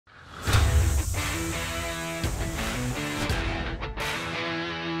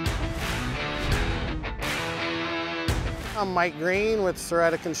I'm Mike Green with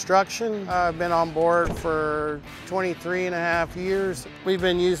Seretta Construction. I've been on board for 23.5 years. We've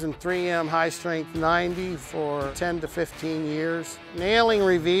been using 3M High Strength 90 for 10 to 15 years. Nailing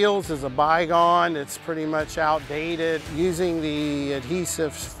reveals is a bygone. It's pretty much outdated. Using the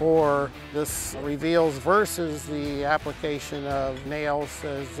adhesives for this reveals versus the application of nails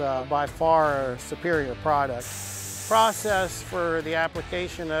is by far a superior product. Process for the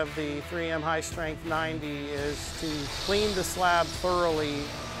application of the 3M High Strength 90 is to clean the slab thoroughly.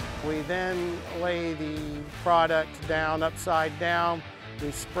 We then lay the product down upside down.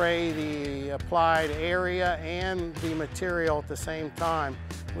 We spray the applied area and the material at the same time.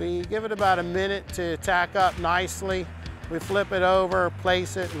 We give it about a minute to tack up nicely. We flip it over,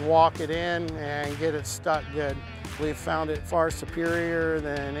 place it, and walk it in and get it stuck good. We've found it far superior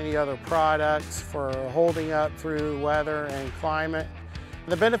than any other products for holding up through weather and climate.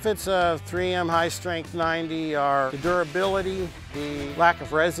 The benefits of 3M High Strength 90 are the durability, the lack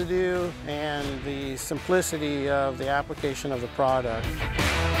of residue, and the simplicity of the application of the product.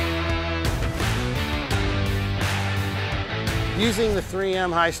 Using the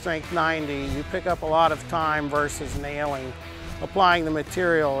 3M High Strength 90, you pick up a lot of time versus nailing. Applying the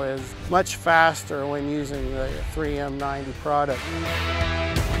material is much faster when using the 3M 90 product.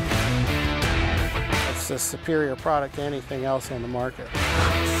 It's a superior product to anything else on the market.